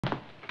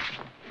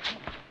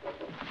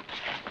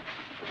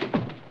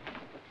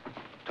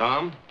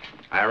Tom,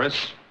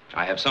 Iris,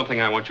 I have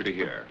something I want you to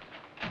hear.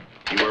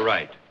 You were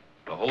right.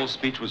 The whole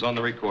speech was on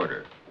the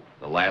recorder.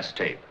 The last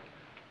tape.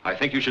 I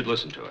think you should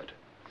listen to it.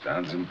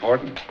 Sounds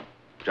important.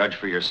 Judge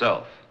for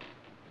yourself.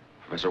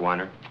 Professor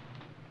Weiner?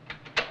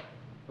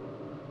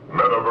 Men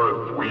of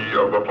Earth, we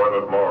of the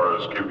planet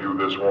Mars give you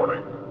this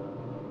warning.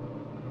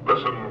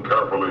 Listen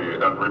carefully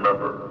and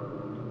remember,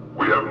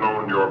 we have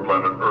known your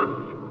planet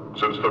Earth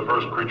since the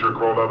first creature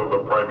crawled out of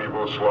the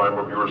primeval slime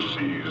of your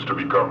seas to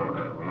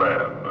become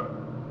man.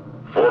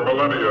 For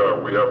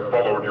millennia, we have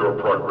followed your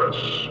progress.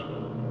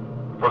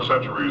 For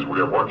centuries, we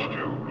have watched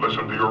you,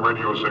 listened to your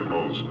radio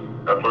signals,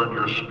 and learned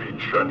your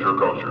speech and your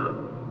culture.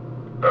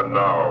 And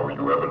now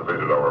you have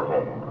invaded our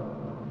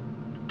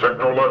home.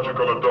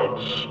 Technological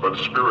adults, but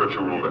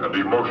spiritual and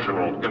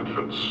emotional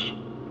infants.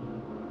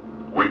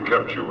 We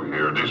kept you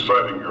here,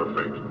 deciding your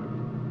fate.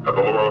 Had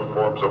the lower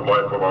forms of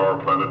life of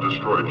our planet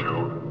destroyed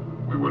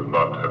you, we would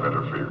not have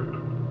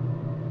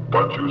interfered.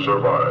 But you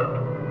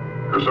survived.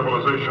 Your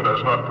civilization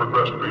has not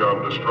progressed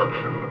beyond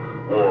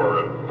destruction, war,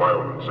 and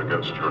violence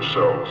against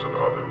yourselves and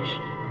others.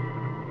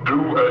 Do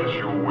as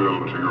you will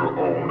to your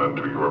own and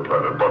to your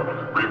planet,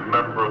 but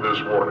remember this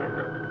warning.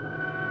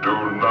 Do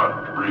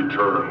not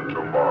return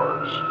to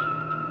Mars.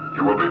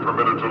 You will be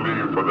permitted to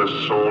leave for this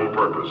sole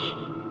purpose.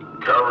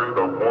 Carry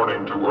the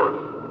warning to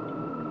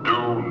Earth.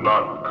 Do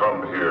not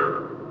come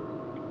here.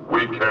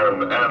 We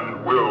can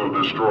and will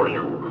destroy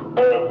you,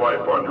 all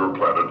life on your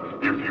planet,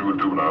 if you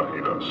do not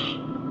heed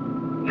us.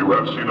 You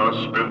have seen us,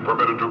 been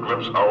permitted to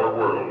glimpse our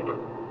world.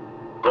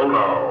 Go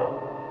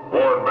now.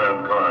 Warn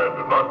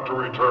mankind not to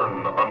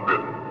return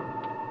unbidden.